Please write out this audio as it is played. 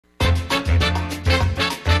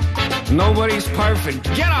Nobody's perfect,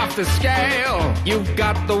 get off the scale. You've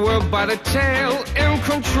got the world by the tail, in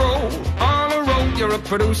control. On a roll, you're a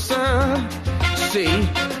producer. See,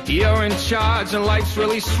 you're in charge and life's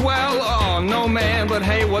really swell. Oh, no man, but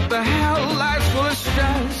hey, what the hell? Life's full of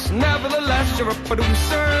stress. Nevertheless, you're a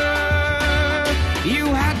producer. You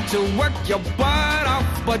had to work your butt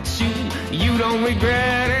off, but you don't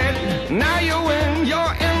regret it. Now you win,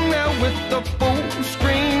 you're in there with the full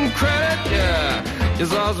screen credit. Yeah,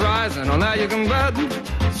 your all's rising, oh now you can bet.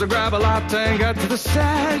 So grab a latte and get to the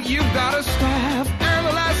set. You got a staff, and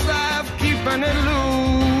the last laugh, keeping it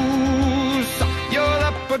loose. You're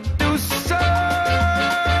the producer.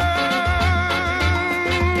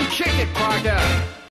 Kick it, Parker.